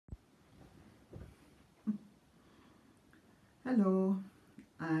Hello,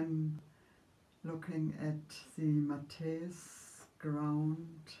 I'm looking at the matteis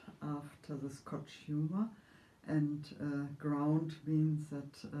ground after the scotch humour, and ground means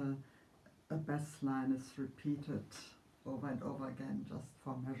that a bass line is repeated over and over again just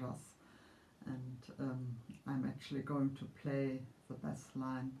for measures, and I'm actually going to play the bass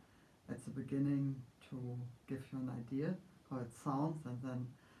line at the beginning to give you an idea how it sounds, and then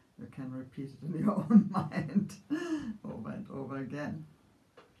you can repeat it in your own mind over and over again.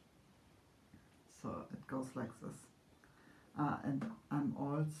 So it goes like this. And I'm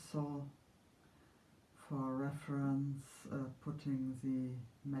also, for reference, putting the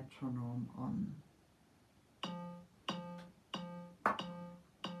metronome on.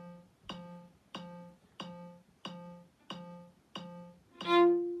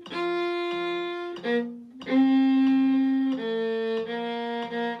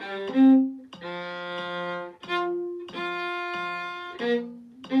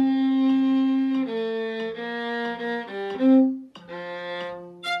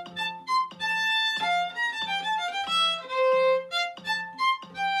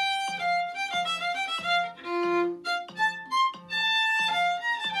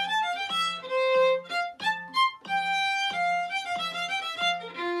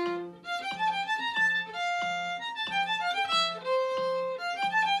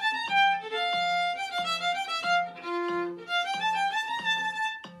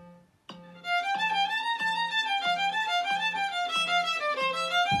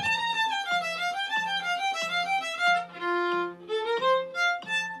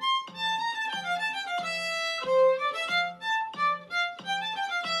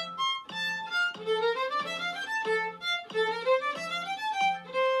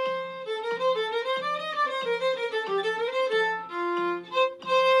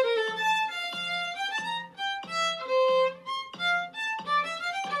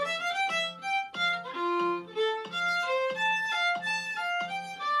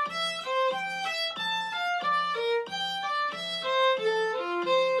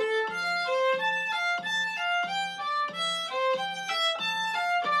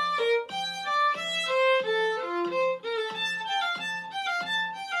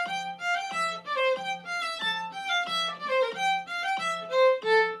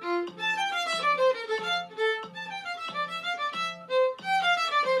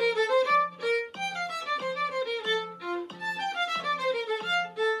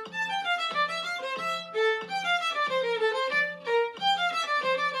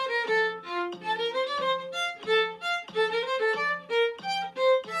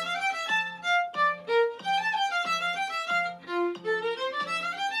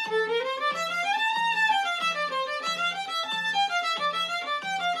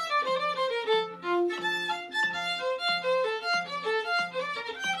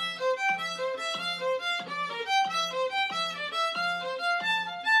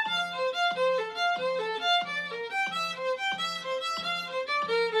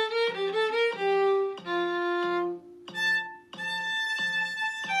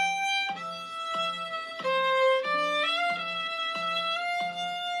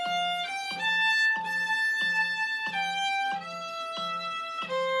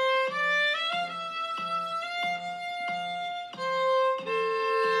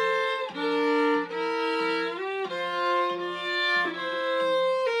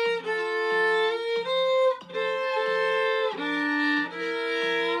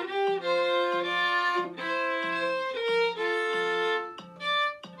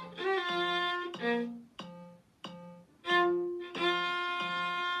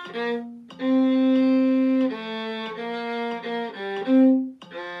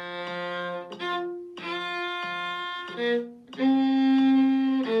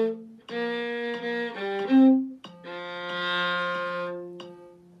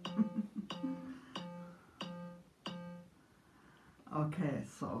 Okay,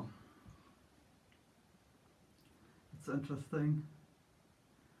 so it's interesting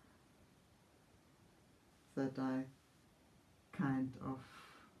that I kind of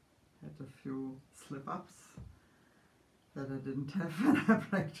had a few slip-ups that I didn't have when I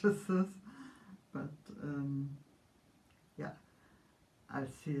practiced this, but yeah, I'll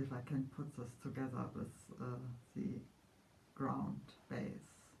see if I can put this together with the ground bass,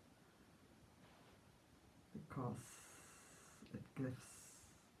 because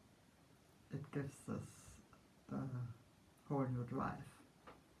it gives this whole new drive.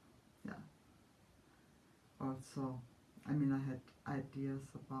 Yeah. Also, I mean, I had ideas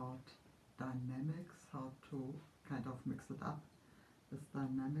about dynamics, how to kind of mix it up with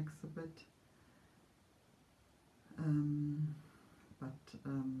dynamics a bit. but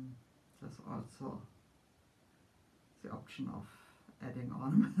there's also the option of adding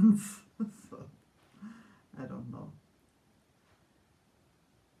ornaments, so I don't know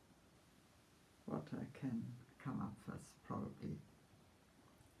what I can come up with. Probably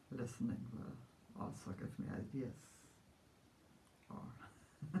listening will also give me ideas, or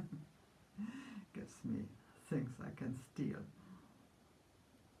gives me things I can steal.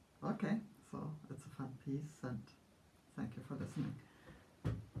 Okay, so it's a fun piece, and thank you for listening.